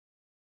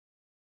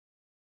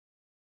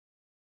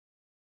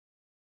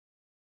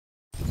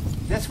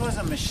This was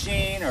a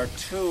machine or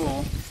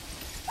tool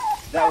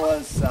that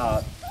was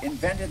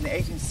invented in the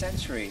 18th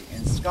century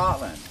in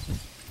Scotland.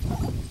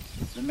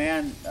 The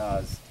man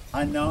is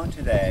unknown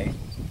today,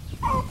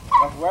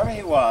 but whoever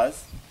he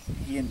was,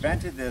 he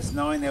invented this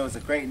knowing there was a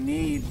great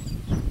need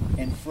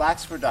in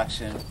flax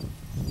production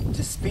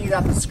to speed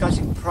up the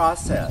scutching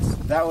process.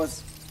 That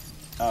was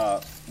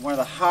one of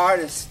the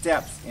hardest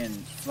steps in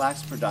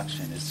flax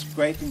production, is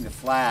scraping the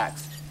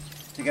flax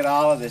to get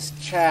all of this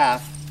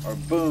chaff or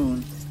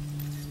boon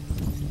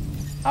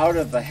out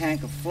of the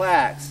hank of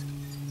flax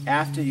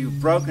after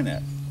you've broken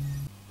it.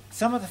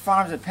 Some of the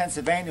farms in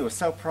Pennsylvania were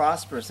so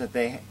prosperous that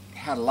they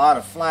had a lot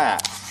of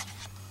flax,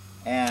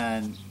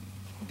 and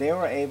they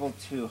were able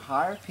to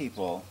hire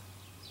people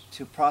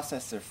to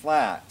process their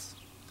flax.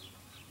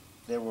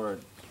 There were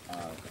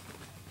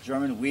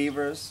German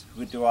weavers who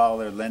would do all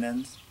their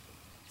linens.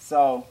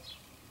 So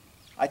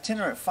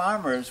itinerant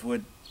farmers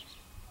would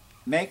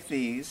make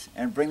these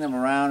and bring them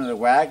around in their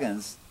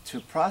wagons to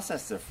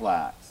process their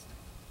flax.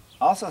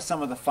 Also,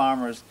 some of the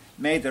farmers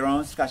made their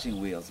own scutching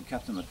wheels and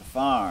kept them at the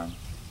farm.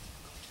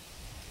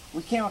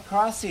 We came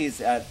across these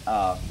at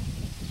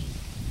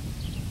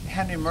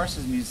Henry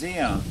Mercer's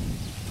museum,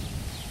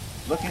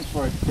 looking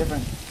for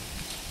different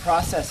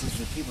processes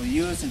that people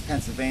used in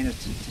Pennsylvania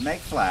to make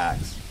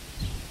flax.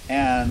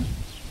 And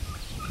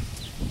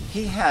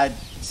he had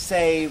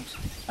saved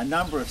a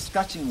number of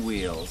scutching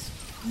wheels,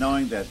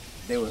 knowing that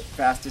they were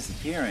fast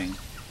disappearing.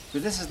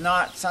 But this is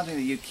not something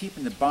that you keep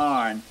in the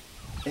barn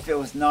if it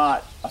was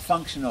not a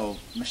functional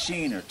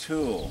machine or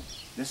tool.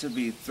 This would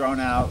be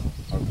thrown out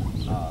or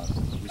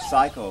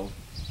recycled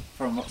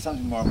for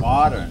something more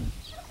modern.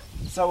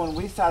 So when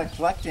we started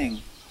collecting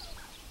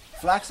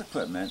flax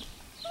equipment,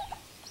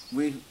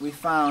 we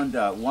found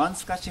one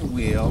scutching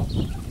wheel,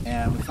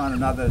 and we found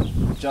another,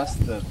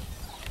 just the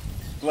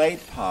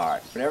blade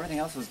part, but everything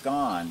else was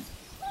gone.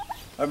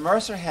 But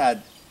Mercer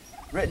had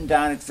written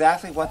down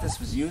exactly what this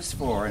was used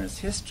for in its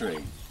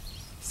history.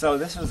 So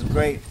this was a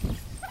great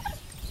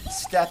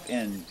step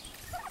in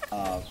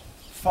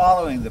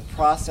following the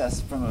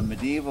process from a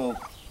medieval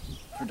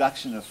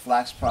production of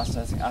flax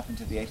processing up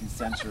into the 18th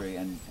century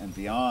and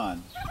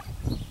beyond.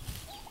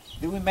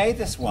 Then we made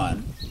this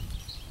one,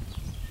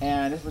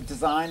 and it was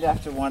designed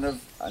after an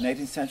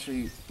 18th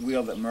century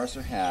wheel that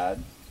Mercer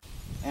had.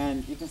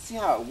 And you can see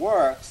how it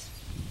works.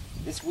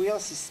 This wheel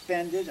is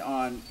suspended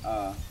on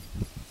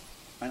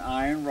an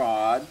iron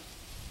rod,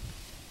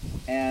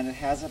 and it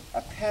has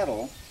a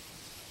pedal.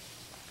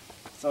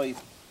 So you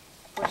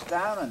push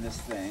down on this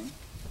thing,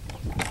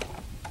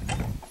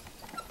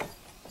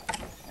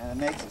 and it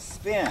makes it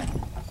spin.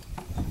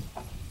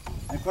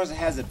 And of course it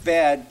has a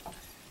bed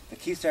that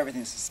keeps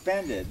everything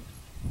suspended.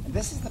 And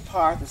this is the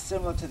part that's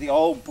similar to the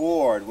old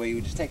board, where you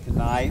would just take the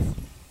knife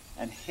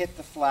and hit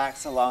the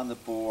flax along the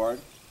board.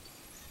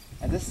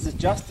 And this is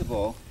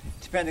adjustable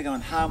depending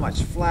on how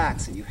much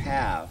flax that you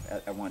have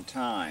at one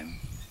time.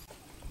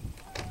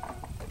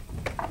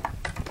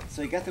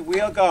 So you get the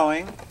wheel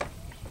going,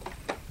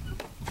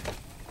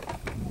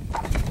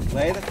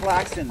 lay the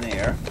flax in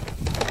there,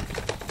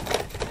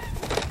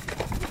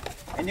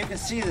 and you can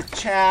see the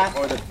chaff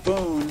or the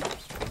boon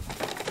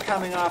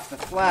coming off the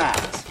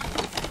flax.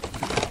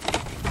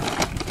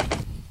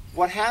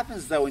 What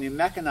happens though when you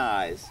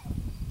mechanize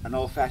an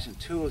old-fashioned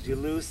tool is you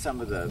lose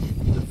some of the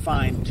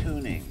fine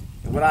tuning.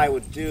 And what I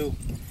would do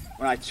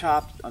when I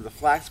chopped on the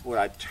flax board,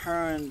 I'd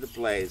turn the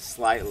blades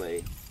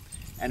slightly,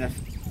 and if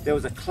there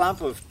was a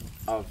clump of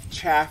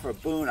chaff or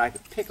boon, I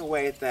could pick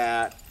away at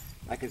that.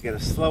 I could get a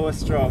slower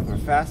stroke or a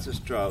faster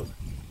stroke.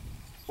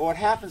 But what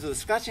happens with a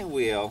scutching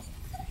wheel,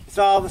 it's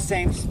all the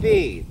same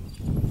speed,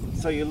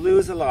 so you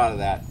lose a lot of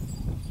that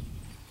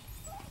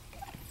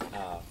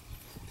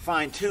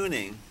fine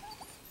tuning.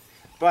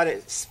 But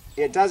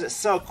it does it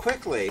so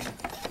quickly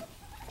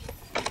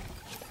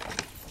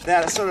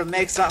that it sort of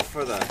makes up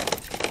for the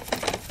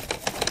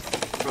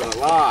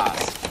loss.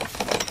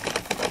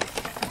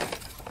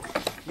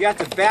 You have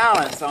to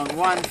balance on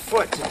one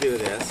foot to do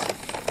this.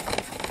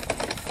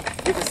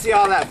 You can see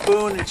all that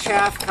boon and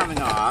chaff coming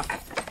off.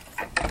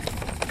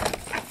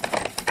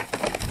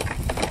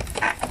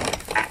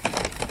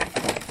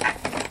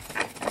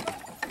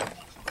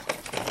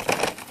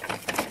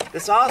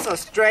 This also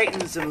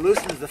straightens and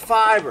loosens the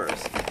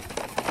fibers.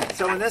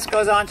 So when this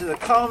goes on to the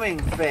combing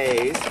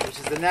phase, which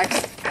is the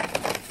next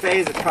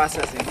phase of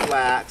processing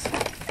flax,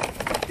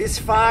 these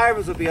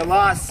fibers will be a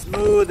lot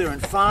smoother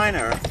and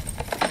finer,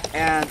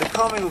 and the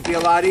combing will be a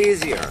lot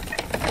easier.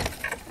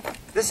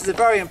 This is a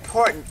very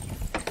important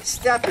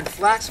step in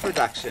flax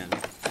production,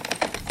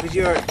 because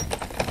you're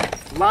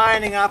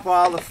lining up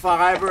all the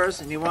fibers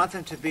and you want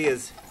them to be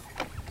as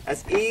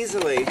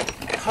easily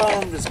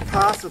combed as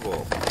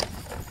possible.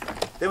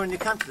 Then when you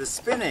come to the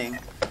spinning,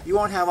 you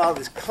won't have all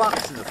these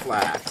clumps in the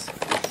flax.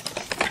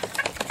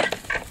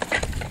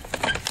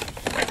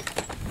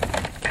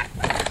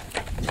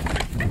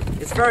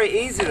 It's very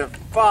easy to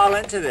fall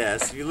into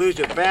this if you lose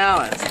your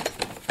balance,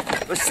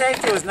 but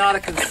safety was not a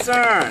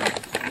concern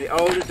in the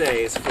older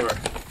days for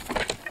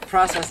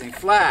processing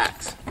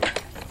flax.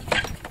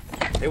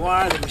 They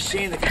wanted a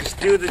machine that could just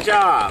do the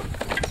job.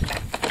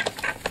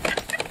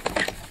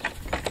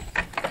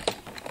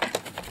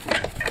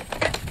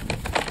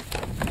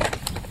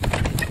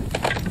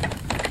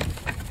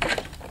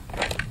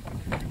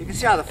 You can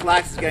see how the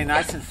flax is getting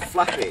nice and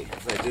fluffy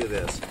as I do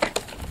this.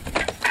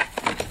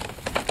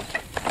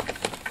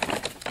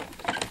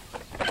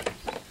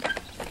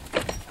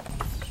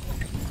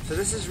 So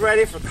this is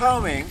ready for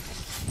combing,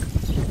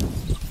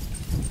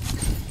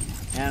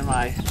 and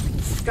my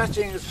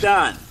scutching is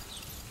done.